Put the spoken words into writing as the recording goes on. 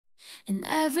In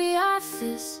every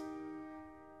office,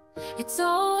 it's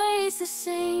always the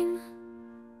same.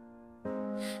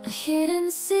 A hidden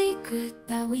secret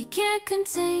that we can't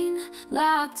contain,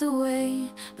 locked away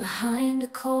behind a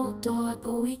cold door,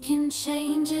 but we can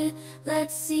change it.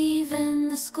 Let's even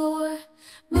the score,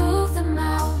 move them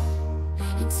out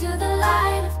into the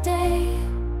light of day.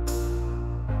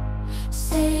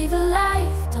 Save a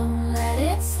life, don't let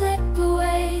it slip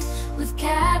away. With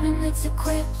cabinets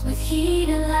equipped with heat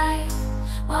and light,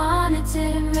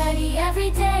 monitored and ready every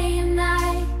day and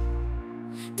night.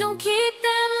 Don't keep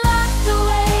them locked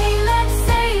away, let's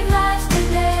save lives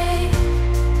today.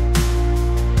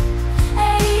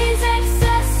 AEDs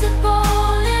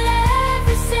accessible in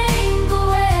every single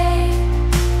way.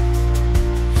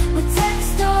 With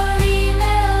text or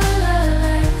email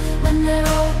alert when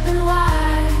they're open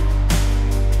wide.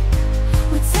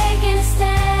 We're taking a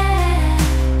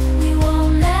stand, we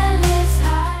won't let lives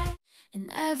hide.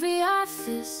 In every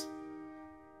office,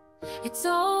 it's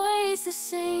always the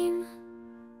same.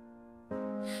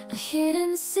 A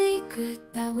hidden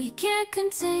secret that we can't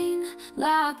contain,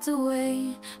 locked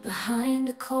away behind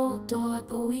a cold door,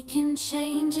 but we can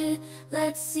change it.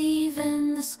 Let's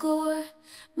even the score,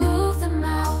 move them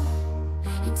out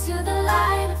into the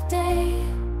light of day.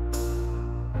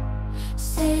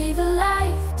 Save a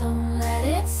life, don't let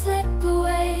it slip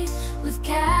away. With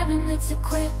cabinets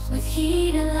equipped with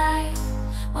heat and light,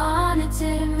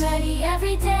 monitored and ready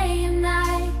every day and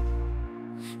night.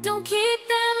 Don't keep